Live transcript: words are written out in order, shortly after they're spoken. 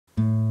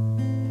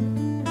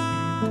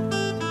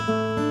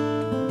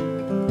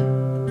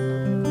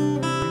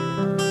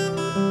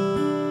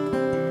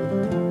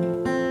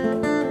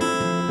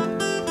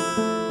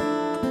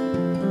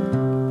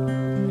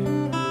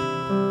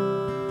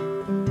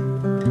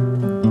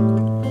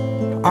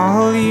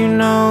All you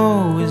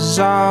know is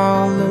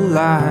all a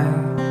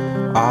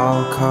lie,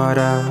 all caught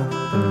up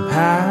in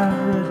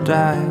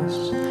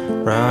paradise,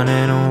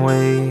 running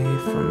away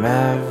from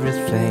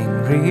everything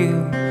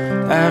real,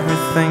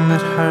 everything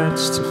that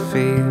hurts to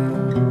feel.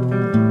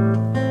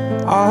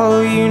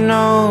 All you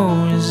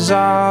know is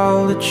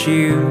all that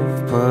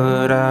you've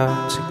put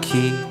up to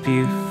keep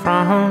you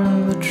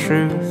from the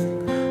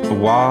truth, the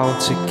wall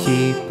to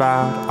keep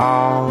out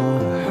all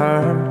the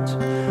hurt,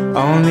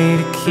 only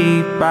to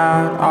keep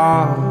out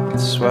all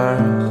it's worth.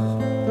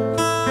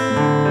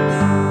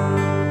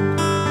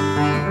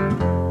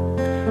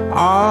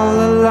 All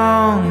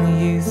along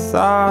you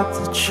thought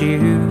that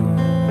you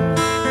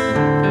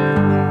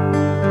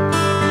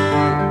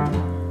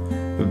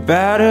were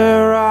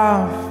better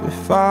off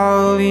if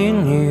all you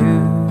knew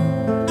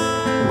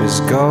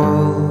was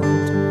gold.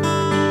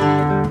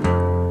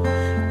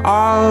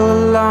 All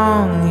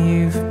along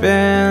you've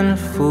been a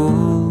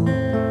fool,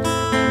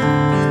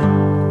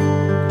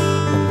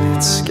 and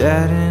it's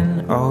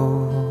getting old.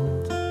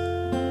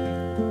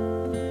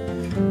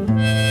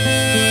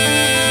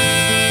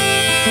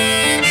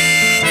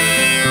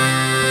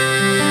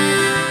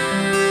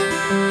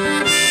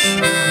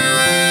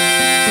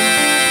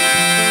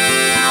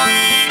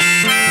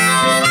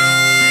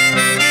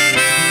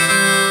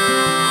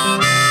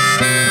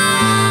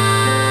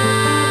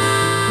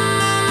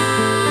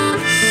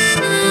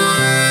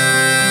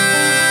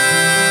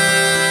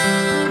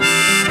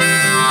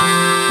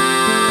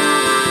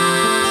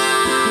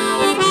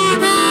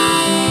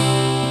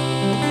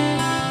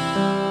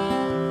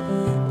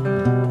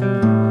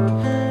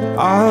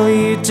 All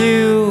you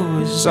do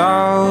is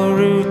all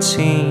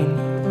routine,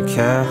 a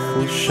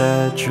careful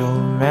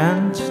schedule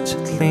meant to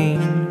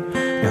clean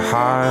your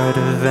heart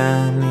of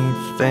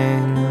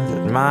anything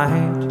that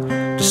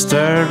might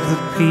disturb the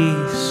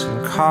peace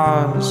and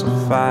cause a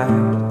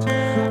fight.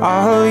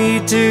 All you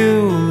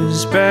do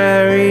is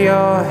bury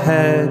your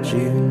head,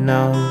 you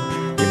know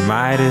you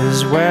might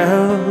as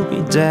well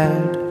be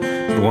dead.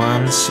 But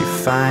once you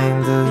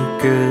find the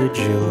good,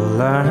 you'll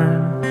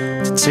learn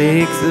to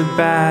take the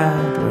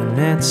bad when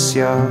it's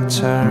your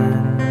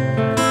turn.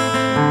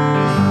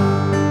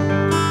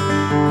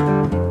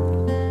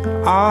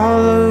 All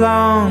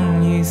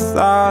along you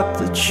thought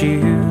that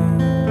you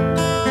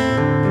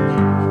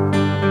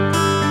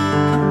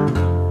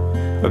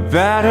were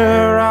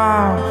better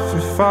off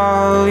if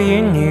all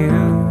you knew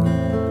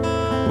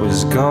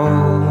was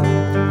gold.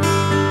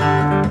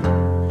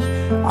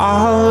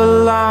 All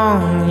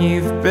along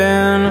you've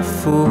been a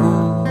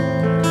fool,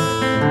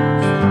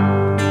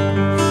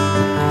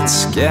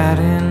 it's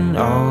getting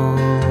old.